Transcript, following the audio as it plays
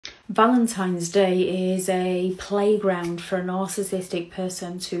Valentine's Day is a playground for a narcissistic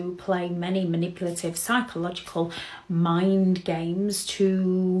person to play many manipulative psychological mind games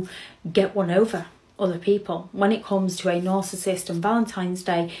to get one over other people. When it comes to a narcissist and Valentine's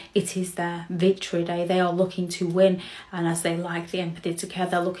Day, it is their victory day. They are looking to win, and as they like the empathy to care,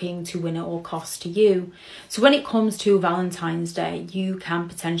 they're looking to win at all costs to you. So when it comes to Valentine's Day, you can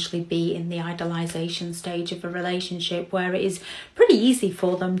potentially be in the idolization stage of a relationship where it is pretty easy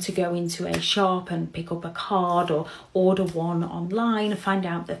for them to go into a shop and pick up a card or order one online, find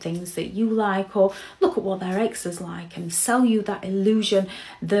out the things that you like, or look at what their ex is like and sell you that illusion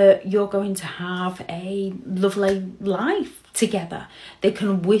that you're going to have a lovely life together. They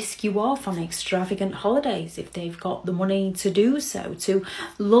can whisk you off on extravagant holidays if they've got the money to do so, to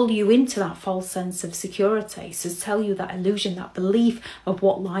lull you into that false sense of security, to tell you that illusion, that belief of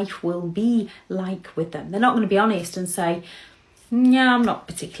what life will be like with them. They're not going to be honest and say, yeah, I'm not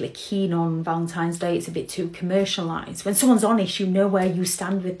particularly keen on Valentine's Day, it's a bit too commercialised. When someone's honest, you know where you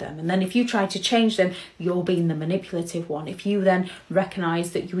stand with them. And then if you try to change them, you're being the manipulative one. If you then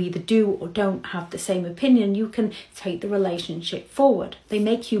recognise that you either do or don't have the same opinion, you can take the relationship forward. They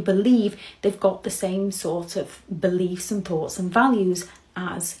make you believe they've got the same sort of beliefs and thoughts and values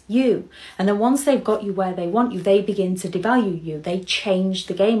as you. And then once they've got you where they want you, they begin to devalue you. They change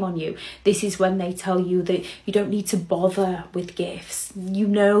the game on you. This is when they tell you that you don't need to bother with gifts. You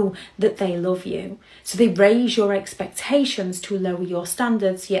know that they love you. So they raise your expectations to lower your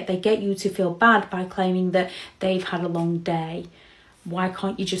standards, yet they get you to feel bad by claiming that they've had a long day. Why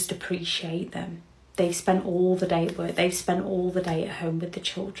can't you just appreciate them? They've spent all the day at work, they've spent all the day at home with the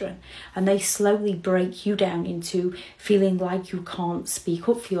children, and they slowly break you down into feeling like you can't speak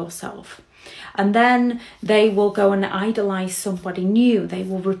up for yourself. And then they will go and idolize somebody new. They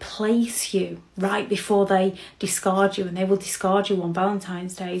will replace you right before they discard you, and they will discard you on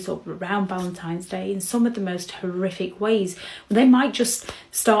Valentine's Days or around Valentine's Day in some of the most horrific ways. They might just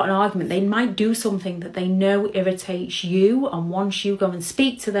start an argument. They might do something that they know irritates you, and once you go and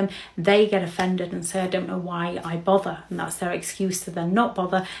speak to them, they get offended and say, I don't know why I bother. And that's their excuse to then not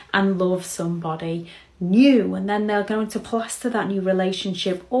bother and love somebody new. And then they're going to plaster that new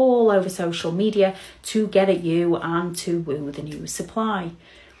relationship all over social media to get at you and to woo the new supply.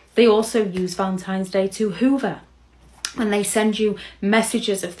 They also use Valentine's Day to hoover, and they send you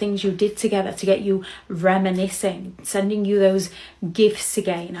messages of things you did together to get you reminiscing, sending you those gifts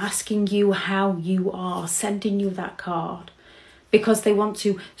again, asking you how you are, sending you that card, because they want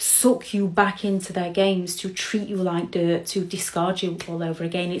to suck you back into their games, to treat you like dirt, to discard you all over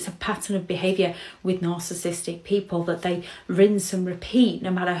again. It's a pattern of behaviour with narcissistic people that they rinse and repeat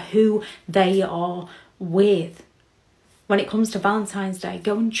no matter who they are with. When it comes to Valentine's Day,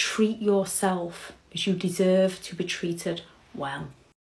 go and treat yourself as you deserve to be treated well.